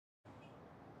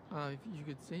You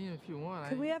could see him if you want.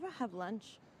 Could we ever have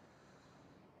lunch?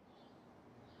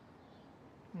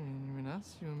 You mean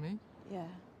us, you and me? Yeah.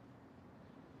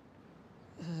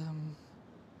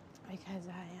 Because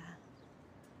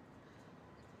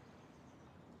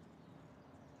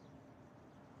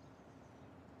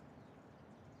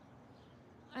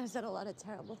I said a lot of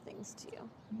terrible things to you.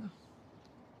 No.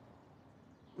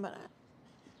 But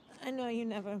I know you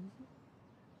never...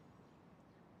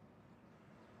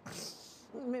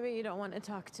 Maybe you don't want to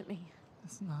talk to me.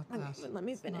 It's not that. Let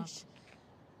me finish.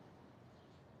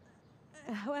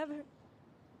 However,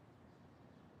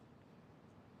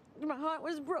 my heart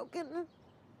was broken.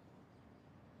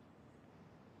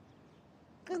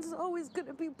 It's always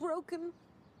gonna be broken.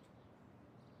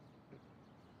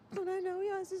 But I know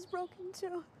yours is broken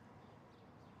too.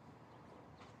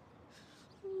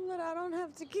 But I don't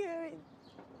have to carry.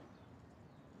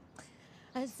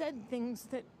 I said things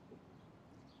that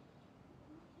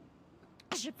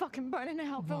I should fucking burn in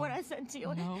hell for what I said to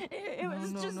you. No, it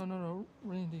was just... No,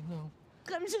 Randy, no.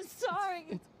 I'm just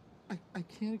sorry. I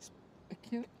can't.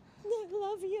 I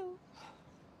love you.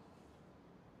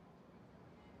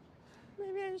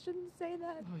 Maybe I shouldn't say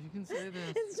that. No, you can say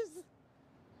this. It's just...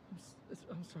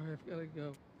 I'm sorry, I've got to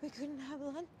go. We couldn't have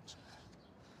lunch.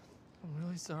 I'm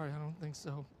really sorry, I don't think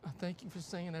so. Thank you for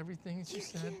saying everything that you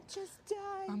said. You can't just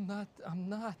die. I'm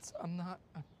not.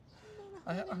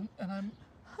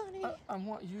 Honey. I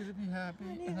want you to be happy.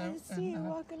 Honey, and I see you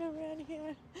walking around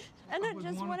here. And I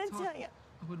just want to tell you.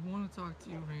 I would want to talk to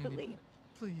you, Randy.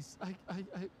 Please. Please,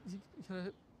 you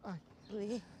gotta,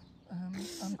 Please.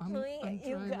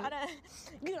 You gotta,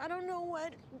 I don't know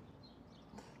what.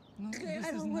 No,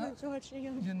 I don't want to torture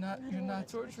you. You're not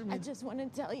torturing me. I just want to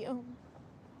tell you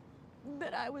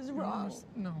that I was wrong.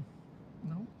 No.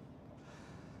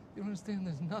 You understand?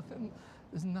 There's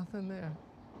nothing there.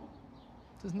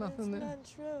 There's nothing there.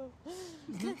 That's not true.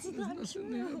 That's not true. I'm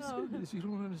serious. You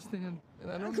don't understand.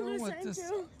 And I don't know what this...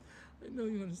 I know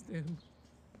you understand.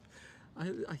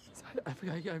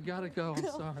 I've got to go. I'm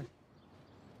sorry.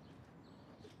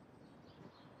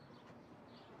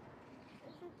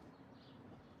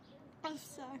 I'm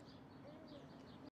sorry.